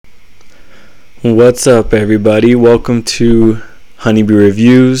What's up, everybody? Welcome to Honeybee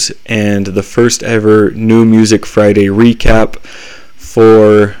Reviews and the first ever New Music Friday recap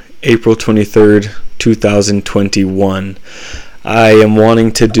for April 23rd, 2021. I am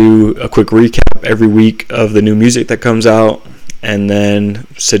wanting to do a quick recap every week of the new music that comes out and then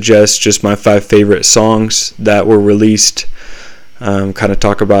suggest just my 5 favorite songs that were released. Kind of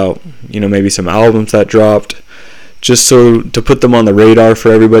talk about, maybe some albums that dropped. Just so to put them on the radar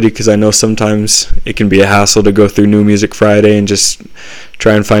for everybody, because I know sometimes it can be a hassle to go through New Music Friday and just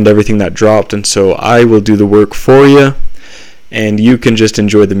try and find everything that dropped. And so I will do the work for you, and you can just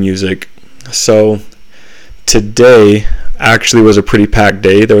enjoy the music. So today actually was a pretty packed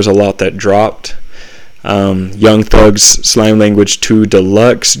day. There was a lot that dropped. Young Thug's Slang Language 2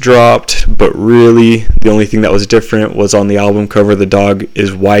 Deluxe dropped, but really the only thing that was different was on the album cover the dog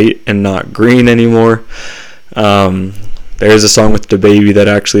is white and not green anymore. There is a song with DaBaby that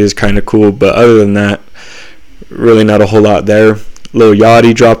actually is kind of cool, but other than that, really not a whole lot there. Lil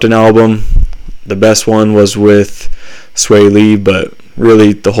Yachty dropped an album. The best one was with Sway Lee, but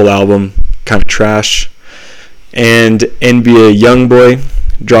really the whole album kind of trash. And NBA Youngboy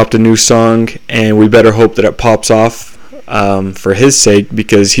dropped a new song, and we better hope that it pops off for his sake,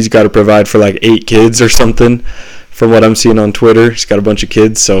 because he's got to provide for like 8 kids or something. From what I'm seeing on Twitter, he's got a bunch of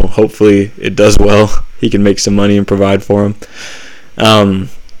kids, so hopefully it does well. He can make some money and provide for them.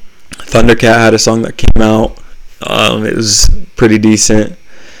 Thundercat had a song that came out. It was pretty decent.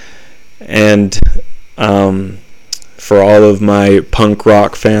 And for all of my punk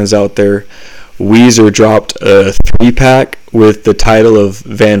rock fans out there, Weezer dropped a 3-pack with the title of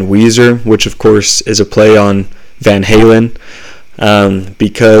Van Weezer, which of course is a play on Van Halen.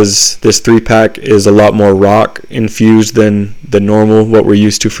 Because this 3-pack is a lot more rock infused than the normal what we're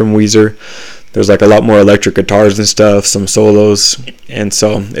used to from Weezer. There's like a lot more electric guitars and stuff, some solos, and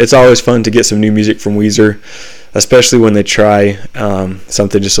so it's always fun to get some new music from Weezer, especially when they try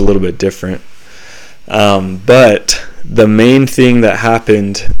something just a little bit different. But the main thing that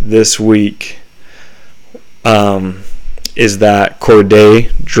happened this week is that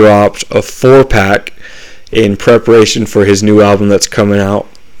Cordae dropped a 4-pack in preparation for his new album that's coming out.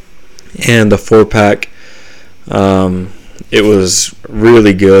 And the 4-pack, it was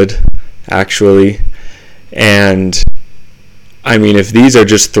really good, actually. And I mean, if these are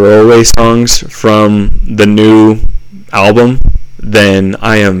just throwaway songs from the new album, then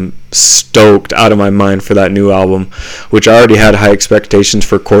I am stoked out of my mind for that new album, which I already had high expectations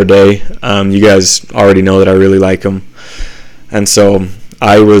for Cordae. You guys already know that I really like him. And so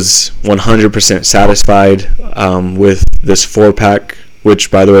I was 100% satisfied with this 4-pack,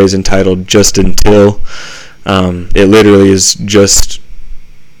 which, by the way, is entitled Just Until. It literally is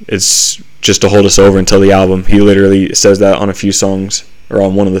it's just to hold us over until the album. He literally says that on a few songs, or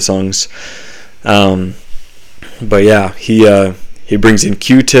on one of the songs. But yeah, he brings in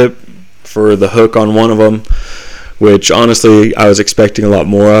Q-Tip for the hook on one of them, which honestly I was expecting a lot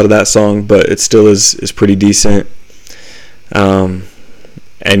more out of that song, but it still is pretty decent.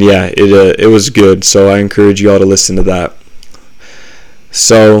 And yeah, it was good, so I encourage you all to listen to that.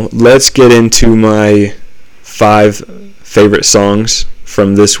 So let's get into my 5 favorite songs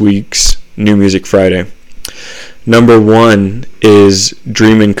from this week's New Music Friday. Number 1 is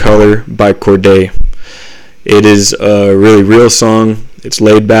Dream in Color by Cordae. It is a really real song. It's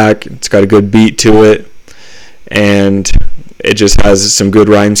laid back, it's got a good beat to it, and it just has some good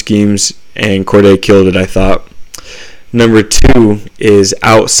rhyme schemes, and Cordae killed it, I thought. Number 2 is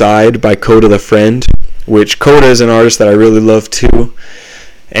Outside by Coda the Friend, which Coda is an artist that I really love too,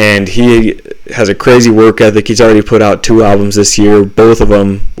 and he has a crazy work ethic. He's already put out 2 albums this year. Both of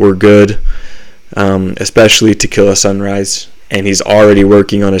them were good, especially Tequila Sunrise, and he's already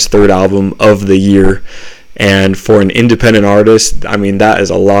working on his 3rd album of the year. And for an independent artist, I mean, that is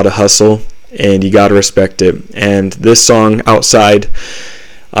a lot of hustle, and you gotta respect it. And this song, Outside,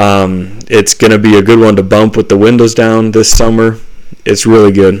 it's going to be a good one to bump with the windows down this summer. It's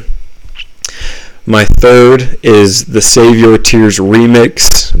really good. My 3rd is the Save Your Tears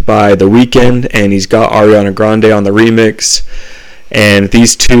remix by The Weeknd, and he's got Ariana Grande on the remix. And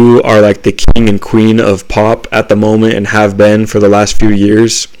these two are like the king and queen of pop at the moment and have been for the last few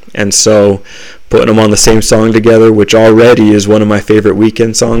years. And so putting them on the same song together, which already is one of my favorite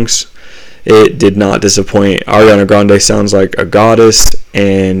Weeknd songs, it did not disappoint. Ariana Grande sounds like a goddess,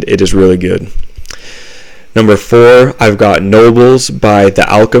 and it is really good. Number 4, I've got Nobles by The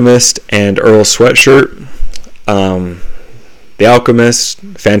Alchemist and Earl Sweatshirt. The Alchemist,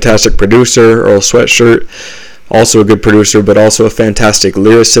 fantastic producer. Earl Sweatshirt, also a good producer, but also a fantastic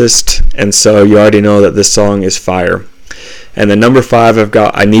lyricist. And so you already know that this song is fire. And then number 5, I've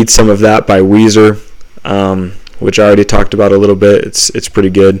got I Need Some of That by Weezer, which I already talked about a little bit. It's pretty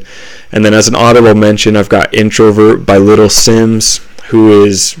good. And then as an honorable mention, I've got Introvert by Little Sims,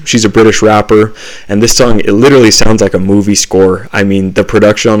 she's a British rapper, and this song, it literally sounds like a movie score. I mean, the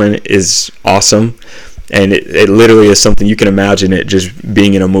production on it is awesome, and it literally is something you can imagine it just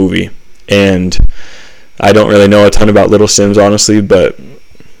being in a movie. And I don't really know a ton about Little Sims, honestly, but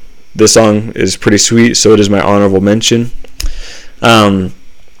this song is pretty sweet, so it is my honorable mention.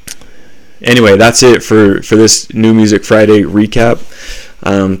 Anyway, that's it for this New Music Friday recap.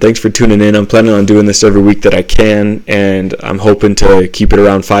 Thanks for tuning in. I'm planning on doing this every week that I can, and I'm hoping to keep it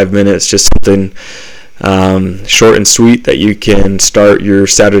around 5 minutes, just something short and sweet that you can start your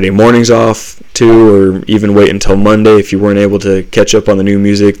Saturday mornings off to, or even wait until Monday if you weren't able to catch up on the new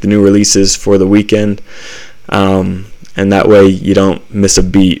music, the new releases for the weekend, and that way you don't miss a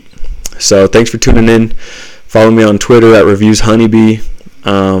beat. So thanks for tuning in. Follow me on Twitter at ReviewsHoneybee.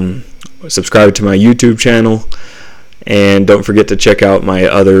 Subscribe to my YouTube channel, and don't forget to check out my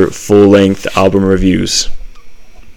other full-length album reviews.